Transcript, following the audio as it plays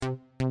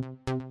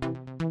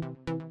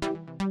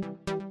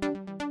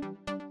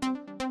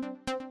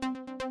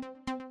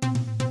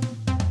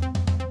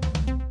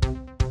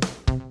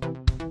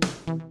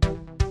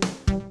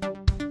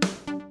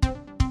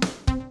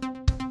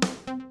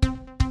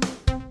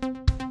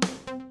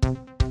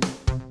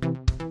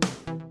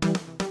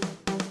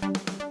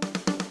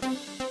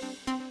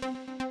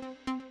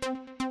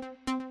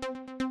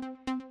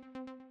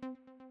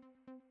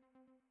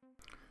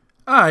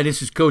Hi,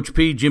 this is Coach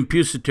P, Jim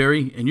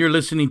Pusateri, and you're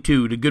listening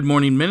to the Good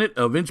Morning Minute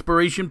of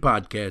Inspiration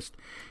podcast.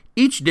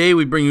 Each day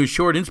we bring you a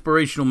short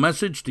inspirational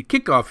message to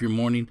kick off your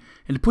morning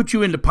and to put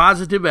you into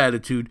positive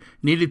attitude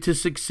needed to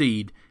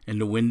succeed and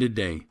to win the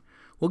day.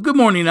 Well, good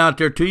morning out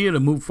there to you, the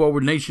Move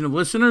Forward Nation of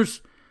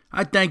listeners.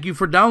 I thank you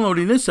for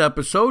downloading this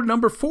episode,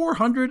 number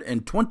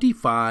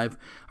 425,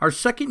 our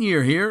second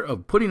year here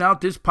of putting out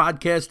this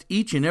podcast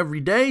each and every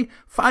day,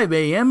 5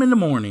 a.m. in the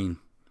morning.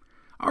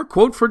 Our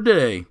quote for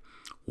today: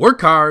 work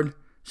hard,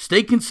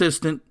 stay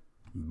consistent,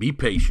 be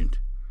patient.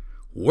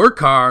 Work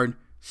hard,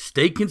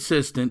 stay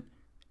consistent,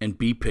 and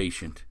be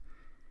patient.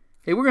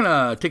 Hey, we're going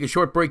to take a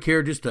short break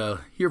here just to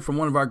hear from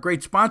one of our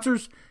great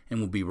sponsors, and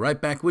we'll be right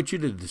back with you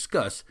to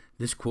discuss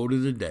this quote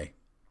of the day.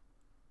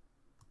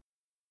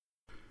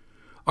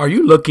 Are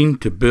you looking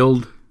to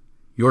build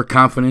your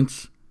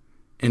confidence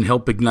and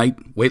help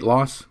ignite weight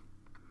loss?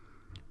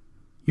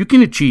 You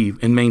can achieve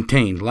and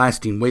maintain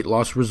lasting weight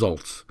loss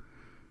results.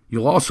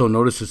 You'll also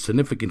notice a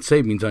significant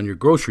savings on your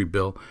grocery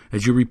bill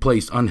as you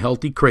replace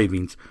unhealthy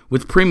cravings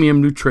with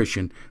premium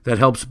nutrition that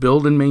helps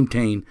build and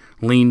maintain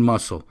lean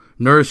muscle,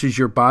 nourishes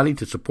your body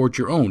to support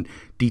your own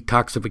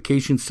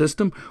detoxification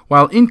system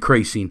while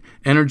increasing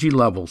energy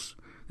levels.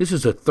 This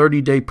is a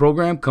 30-day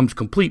program, comes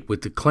complete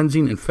with the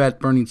cleansing and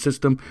fat-burning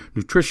system,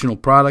 nutritional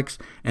products,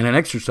 and an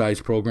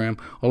exercise program,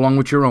 along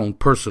with your own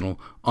personal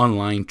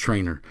online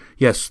trainer.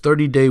 Yes,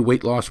 30-day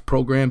weight loss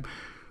program.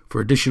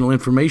 For additional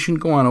information,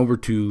 go on over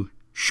to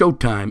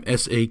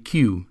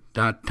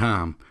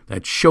ShowtimeSAQ.com.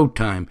 That's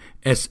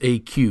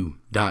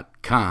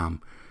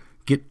ShowtimeSAQ.com.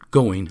 Get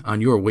going on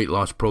your weight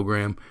loss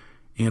program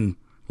and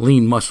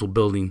lean muscle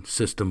building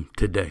system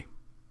today.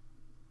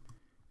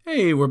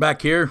 Hey, we're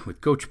back here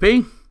with Coach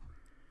P.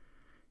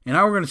 And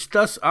now we're going to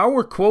discuss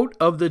our quote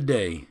of the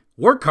day.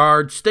 Work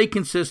hard, stay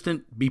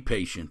consistent, be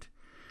patient.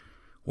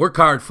 Work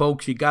hard,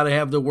 folks. You got to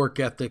have the work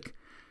ethic.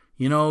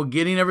 You know,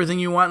 getting everything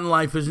you want in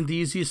life isn't the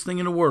easiest thing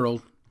in the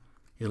world.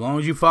 As long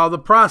as you follow the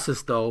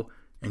process, though,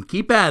 and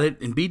keep at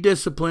it and be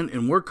disciplined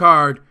and work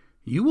hard,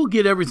 you will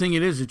get everything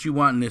it is that you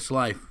want in this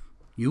life.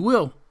 You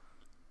will,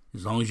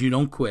 as long as you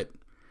don't quit.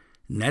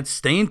 And that's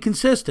staying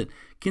consistent.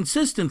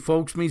 Consistent,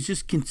 folks, means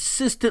just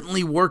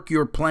consistently work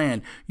your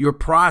plan, your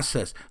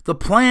process. The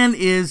plan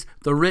is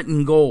the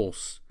written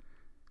goals.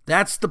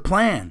 That's the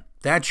plan.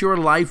 That's your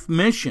life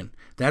mission.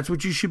 That's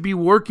what you should be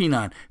working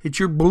on. It's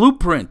your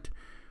blueprint.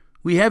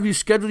 We have you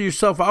schedule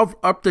yourself out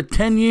up to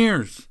 10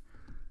 years.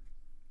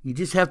 You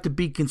just have to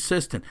be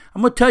consistent.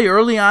 I'm going to tell you,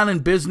 early on in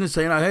business,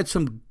 I had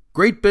some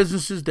great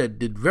businesses that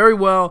did very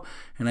well,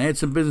 and I had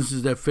some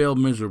businesses that failed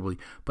miserably.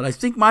 But I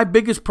think my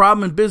biggest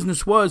problem in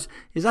business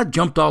is I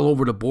jumped all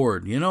over the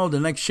board. You know,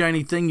 the next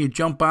shiny thing you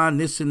jump on,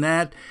 this and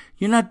that.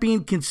 You're not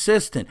being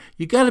consistent.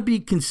 You got to be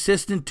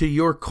consistent to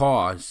your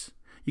cause.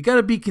 You got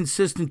to be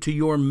consistent to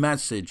your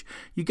message.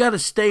 You got to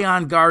stay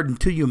on guard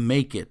until you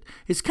make it.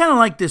 It's kind of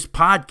like this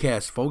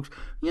podcast, folks.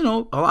 You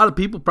know, a lot of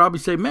people probably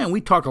say, man,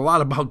 we talk a lot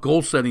about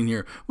goal setting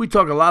here. We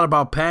talk a lot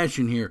about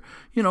passion here.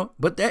 You know,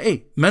 but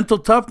hey, mental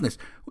toughness.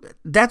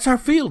 That's our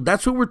field.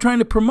 That's what we're trying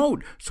to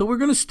promote. So we're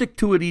going to stick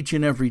to it each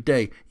and every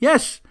day.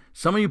 Yes,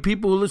 some of you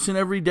people who listen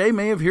every day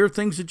may have heard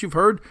things that you've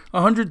heard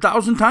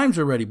 100,000 times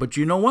already. But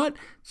you know what?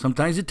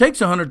 Sometimes it takes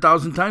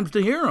 100,000 times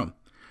to hear them.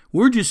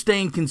 We're just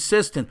staying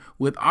consistent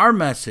with our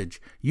message.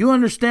 You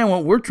understand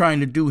what we're trying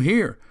to do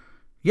here.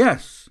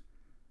 Yes,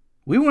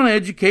 we want to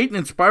educate and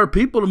inspire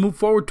people to move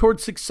forward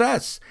towards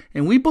success.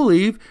 And we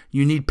believe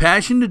you need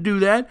passion to do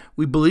that.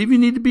 We believe you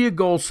need to be a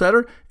goal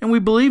setter. And we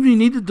believe you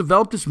need to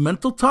develop this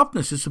mental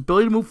toughness, this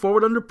ability to move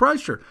forward under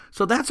pressure.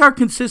 So that's our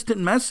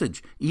consistent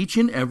message each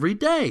and every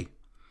day.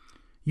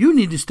 You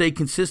need to stay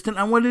consistent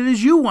on what it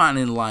is you want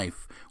in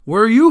life.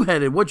 Where are you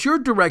headed? What's your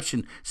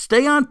direction?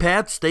 Stay on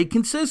path, stay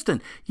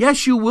consistent.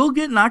 Yes, you will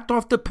get knocked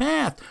off the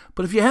path,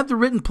 but if you have the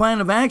written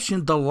plan of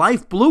action, the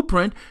life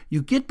blueprint,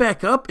 you get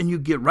back up and you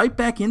get right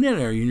back in that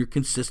area and you're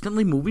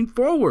consistently moving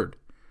forward.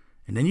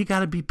 And then you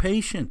got to be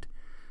patient.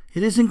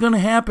 It isn't going to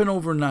happen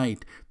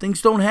overnight.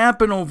 Things don't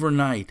happen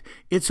overnight.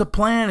 It's a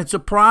plan. It's a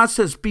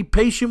process. Be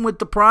patient with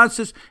the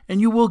process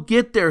and you will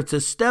get there. It's a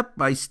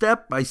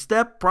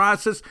step-by-step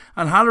process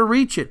on how to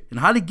reach it and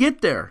how to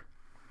get there.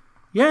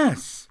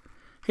 Yes.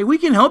 Hey, we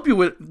can help you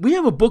we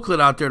have a booklet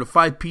out there, the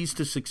 5 P's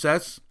to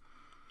Success,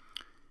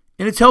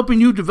 and it's helping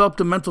you develop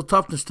the mental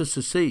toughness to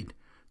succeed,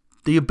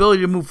 the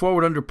ability to move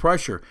forward under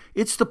pressure.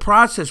 It's the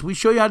process. We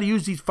show you how to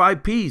use these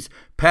 5 P's: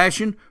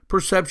 passion,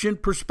 perception,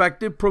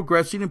 perspective,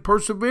 progressing, and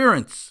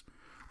perseverance.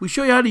 We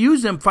show you how to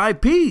use them 5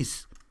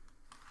 P's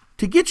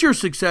to get your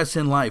success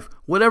in life,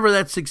 whatever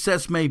that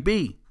success may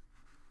be.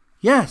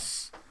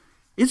 Yes,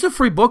 it's a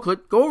free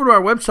booklet. Go over to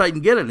our website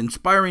and get it,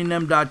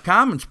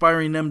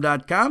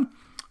 inspiringthem.com,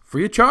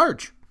 free of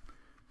charge.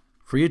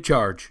 Free of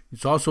charge.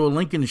 It's also a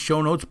link in the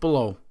show notes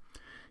below.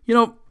 You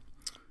know,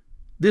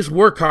 this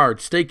work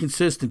hard, stay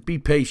consistent, be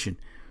patient.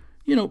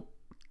 You know,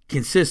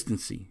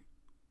 consistency.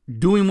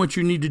 Doing what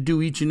you need to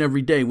do each and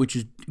every day, which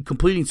is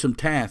completing some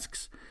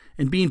tasks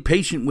and being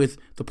patient with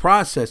the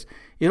process.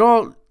 It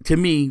all, to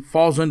me,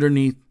 falls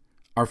underneath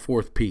our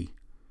 4th P,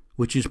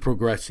 which is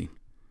progressing.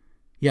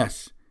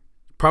 Yes,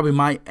 probably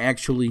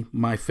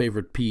my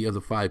favorite P of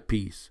the 5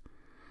 Ps.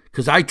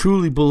 Because I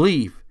truly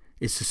believe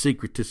it's the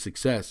secret to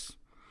success.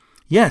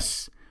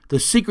 Yes, the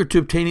secret to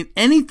obtaining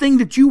anything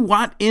that you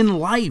want in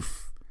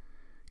life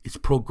is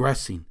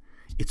progressing.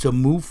 It's a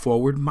move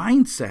forward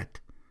mindset.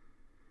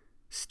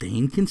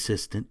 Staying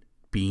consistent,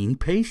 being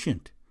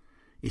patient.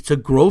 It's a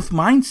growth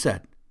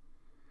mindset.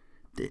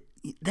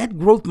 That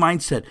growth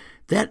mindset,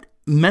 that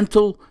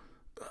mental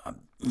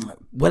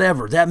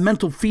that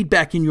mental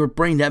feedback in your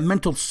brain, that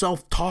mental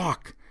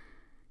self-talk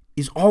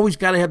is always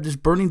got to have this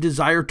burning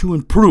desire to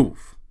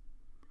improve.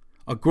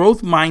 A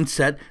growth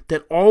mindset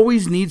that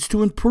always needs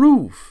to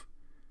improve.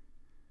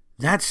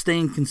 That's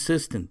staying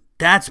consistent.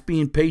 That's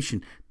being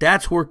patient.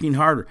 That's working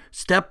harder.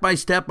 Step by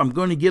step, I'm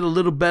going to get a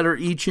little better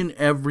each and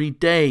every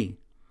day.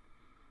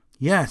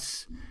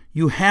 Yes,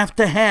 you have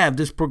to have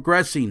this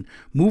progressing,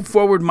 move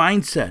forward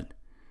mindset,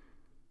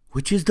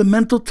 which is the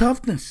mental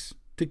toughness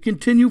to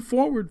continue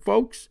forward,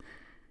 folks.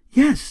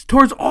 Yes,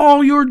 towards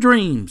all your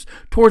dreams,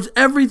 towards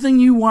everything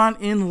you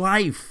want in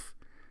life.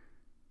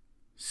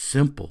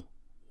 Simple.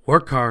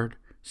 Work hard,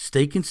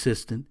 stay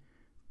consistent,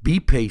 be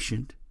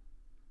patient,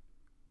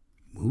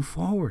 move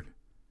forward.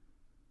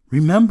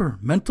 Remember,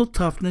 mental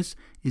toughness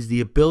is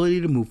the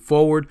ability to move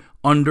forward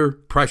under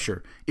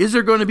pressure. Is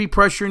there going to be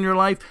pressure in your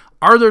life?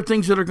 Are there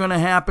things that are going to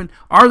happen?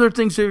 Are there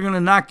things that are going to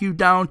knock you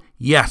down?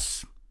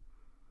 Yes.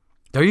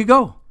 There you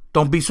go.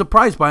 Don't be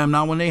surprised by them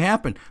now when they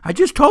happen. I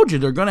just told you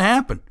they're going to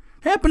happen.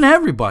 They happen to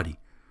everybody.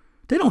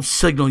 They don't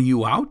signal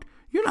you out.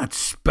 You're not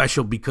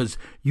special because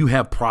you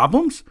have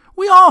problems.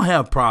 We all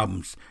have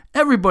problems.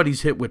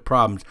 Everybody's hit with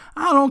problems.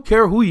 I don't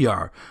care who you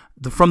are.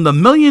 From the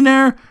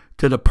millionaire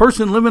to the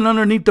person living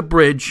underneath the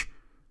bridge,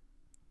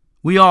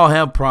 we all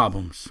have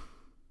problems.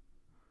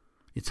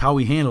 It's how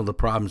we handle the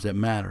problems that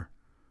matter.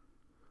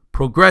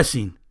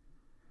 Progressing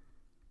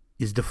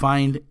is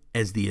defined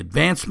as the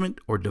advancement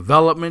or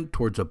development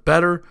towards a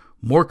better,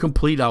 more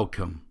complete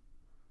outcome.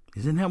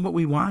 Isn't that what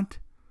we want?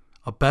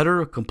 A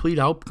better, complete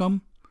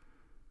outcome?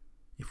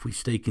 If we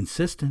stay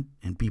consistent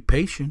and be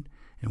patient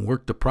and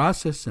work the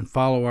process and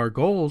follow our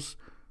goals,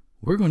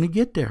 we're going to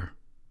get there.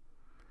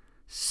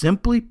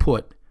 Simply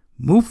put,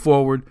 move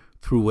forward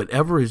through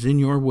whatever is in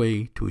your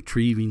way to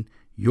achieving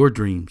your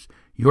dreams,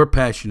 your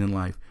passion in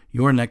life,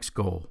 your next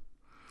goal.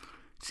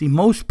 See,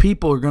 most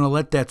people are going to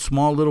let that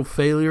small little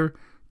failure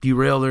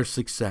derail their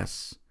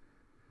success.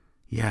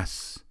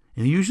 Yes,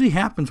 and it usually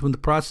happens when the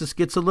process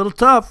gets a little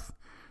tough.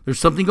 There's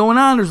something going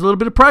on. There's a little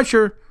bit of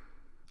pressure.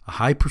 A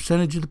high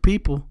percentage of the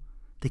people,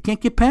 they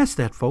can't get past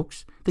that,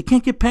 folks. They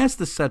can't get past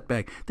the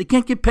setback. They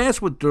can't get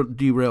past what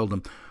derailed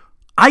them.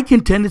 I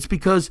contend it's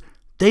because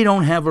they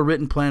don't have a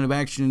written plan of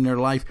action in their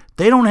life.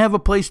 They don't have a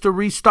place to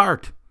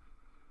restart.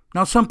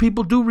 Now, some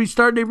people do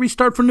restart. They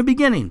restart from the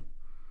beginning.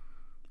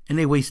 And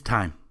they waste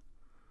time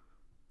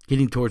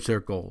getting towards their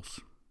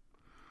goals.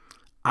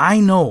 I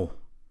know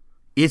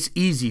it's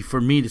easy for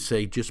me to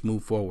say, just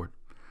move forward.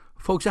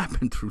 Folks, I've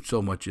been through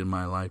so much in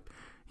my life.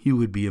 You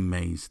would be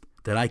amazed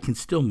that I can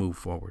still move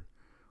forward.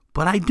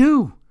 But I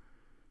do.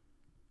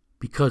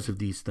 Because of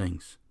these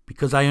things.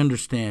 Because I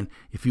understand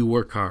if you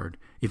work hard,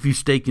 if you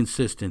stay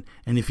consistent,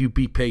 and if you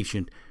be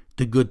patient,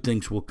 the good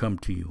things will come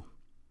to you.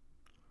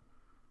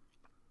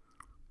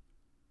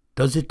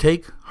 Does it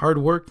take hard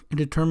work and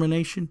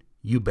determination?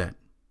 You bet.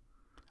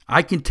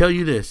 I can tell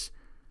you this.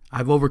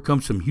 I've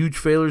overcome some huge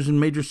failures and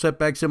major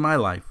setbacks in my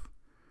life.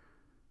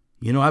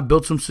 You know, I've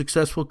built some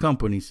successful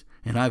companies,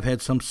 and I've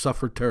had some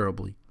suffer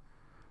terribly.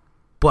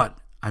 But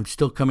I'm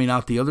still coming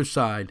out the other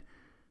side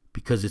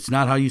because it's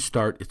not how you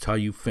start, it's how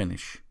you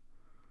finish.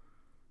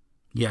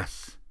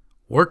 Yes,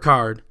 work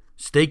hard,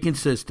 stay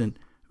consistent,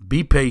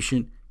 be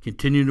patient,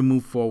 continue to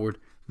move forward.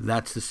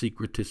 That's the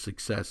secret to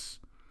success.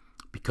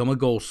 Become a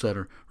goal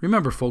setter.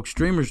 Remember, folks,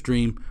 dreamers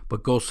dream,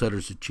 but goal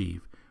setters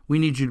achieve. We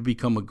need you to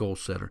become a goal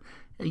setter.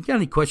 You got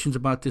any questions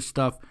about this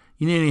stuff?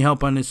 You need any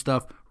help on this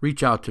stuff?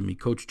 Reach out to me,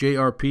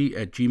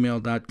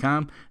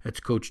 CoachJRP@gmail.com. That's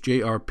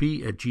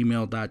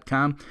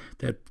CoachJRP@gmail.com.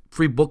 That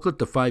free booklet,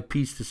 The 5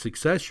 Ps to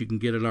Success, you can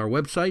get at our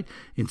website,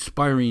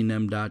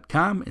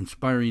 inspiringthem.com,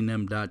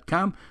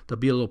 inspiringthem.com. There'll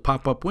be a little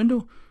pop-up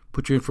window.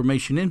 Put your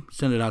information in,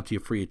 send it out to you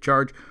free of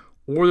charge,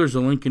 or there's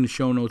a link in the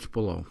show notes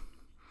below.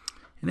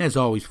 And as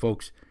always,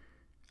 folks,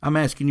 I'm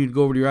asking you to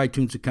go over to your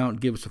iTunes account and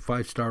give us a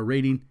 5-star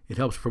rating. It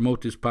helps promote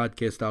this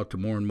podcast out to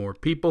more and more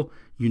people.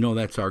 You know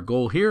that's our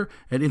goal here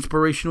at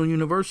Inspirational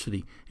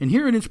University. And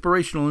here at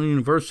Inspirational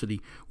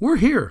University, we're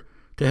here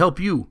to help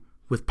you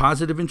with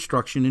positive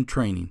instruction and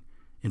training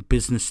in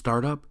business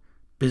startup,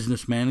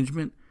 business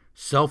management,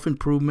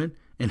 self-improvement,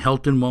 and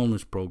health and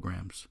wellness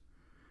programs.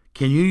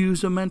 Can you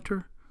use a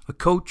mentor, a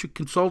coach, a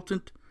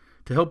consultant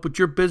to help with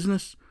your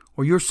business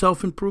or your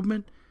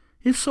self-improvement?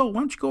 If so, why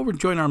don't you go over and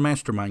join our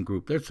mastermind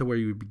group? That's where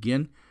you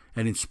begin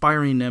at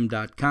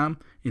inspiringthem.com,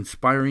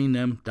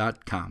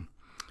 inspiringthem.com.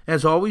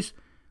 As always,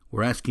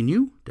 we're asking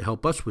you to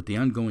help us with the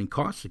ongoing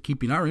costs of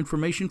keeping our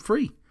information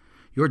free.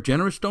 Your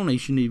generous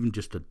donation, even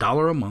just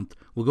 $1 a month,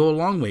 will go a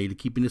long way to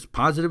keeping this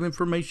positive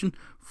information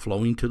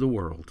flowing to the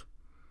world.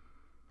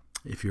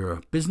 If you're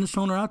a business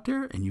owner out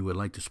there and you would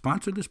like to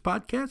sponsor this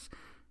podcast,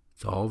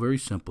 it's all very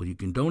simple. You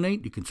can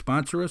donate, you can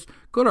sponsor us.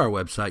 Go to our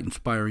website,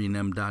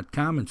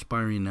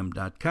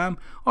 inspiringthem.com.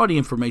 All the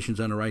information's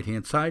on the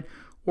right-hand side,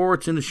 or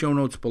it's in the show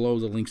notes below,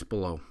 the links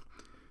below.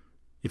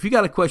 If you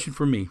got a question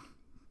for me,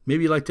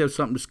 maybe you'd like to have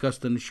something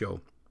discussed on the show.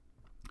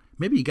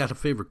 Maybe you got a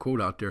favorite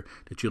quote out there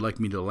that you'd like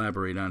me to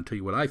elaborate on and tell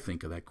you what I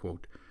think of that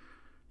quote.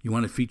 You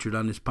want it featured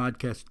on this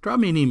podcast? Drop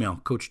me an email,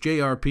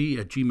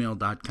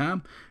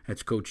 coachjrp@gmail.com.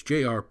 That's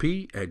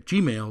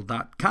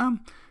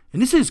coachjrp@gmail.com.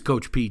 And this is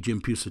Coach P,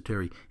 Jim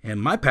Pusateri,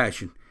 and my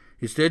passion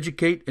is to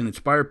educate and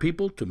inspire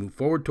people to move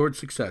forward towards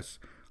success.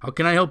 How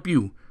can I help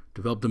you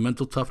develop the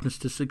mental toughness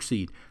to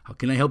succeed? How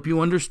can I help you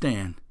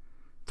understand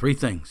 3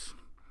 things?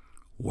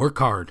 Work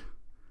hard,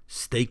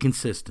 stay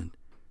consistent,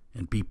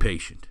 and be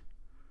patient.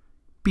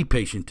 Be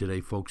patient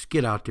today, folks.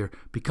 Get out there,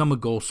 become a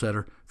goal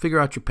setter, figure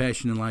out your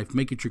passion in life,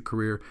 make it your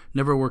career,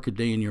 never work a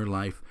day in your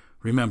life.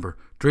 Remember,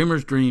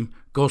 dreamers dream,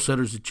 goal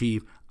setters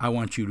achieve. I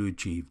want you to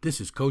achieve.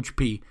 This is Coach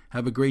P.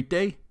 Have a great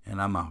day,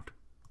 and I'm out.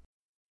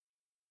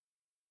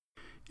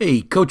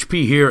 Hey, Coach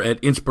P here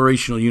at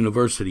Inspirational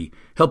University,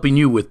 helping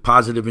you with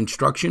positive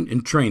instruction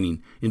and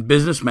training in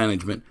business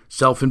management,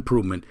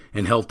 self-improvement,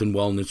 and health and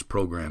wellness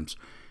programs.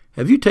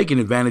 Have you taken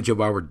advantage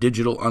of our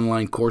digital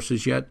online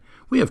courses yet?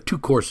 We have 2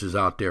 courses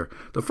out there.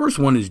 The first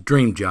one is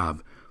Dream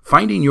Job,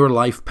 Finding Your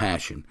Life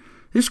Passion.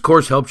 This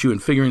course helps you in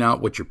figuring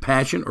out what your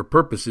passion or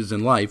purpose is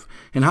in life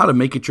and how to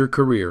make it your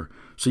career,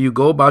 so you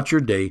go about your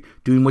day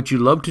doing what you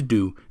love to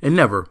do and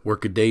never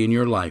work a day in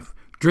your life.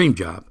 Dream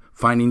Job,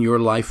 Finding Your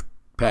Life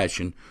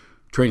Passion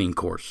training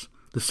course.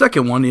 The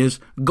second one is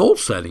Goal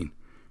Setting,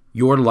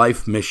 Your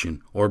Life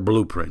Mission or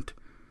Blueprint.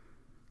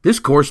 This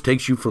course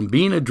takes you from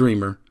being a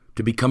dreamer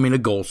to becoming a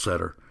goal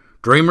setter.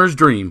 Dreamers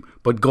dream,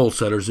 but goal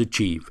setters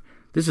achieve.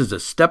 This is a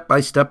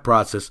step-by-step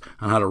process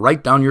on how to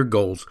write down your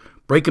goals,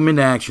 break them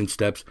into action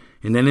steps,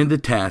 and then into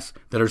tasks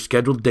that are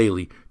scheduled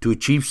daily to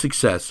achieve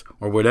success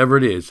or whatever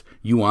it is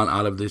you want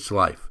out of this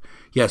life.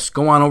 Yes,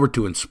 go on over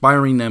to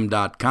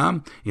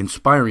inspiringthem.com,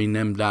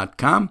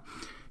 inspiringthem.com,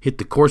 hit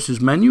the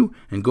courses menu,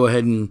 and go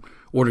ahead and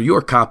order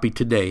your copy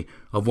today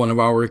of one of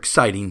our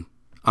exciting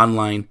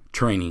online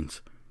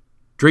trainings.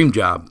 Dream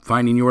Job,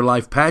 Finding Your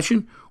Life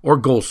Passion, or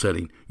Goal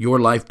Setting, Your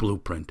Life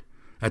Blueprint.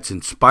 That's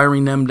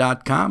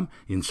inspiringthem.com,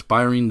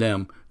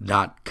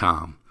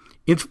 inspiringthem.com.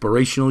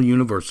 Inspirational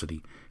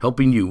University,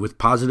 helping you with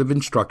positive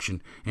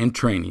instruction and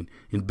training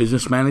in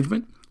business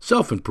management,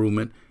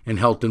 self-improvement, and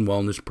health and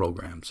wellness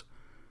programs.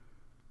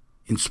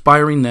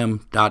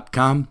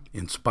 Inspiringthem.com,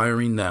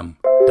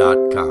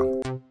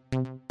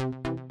 inspiringthem.com.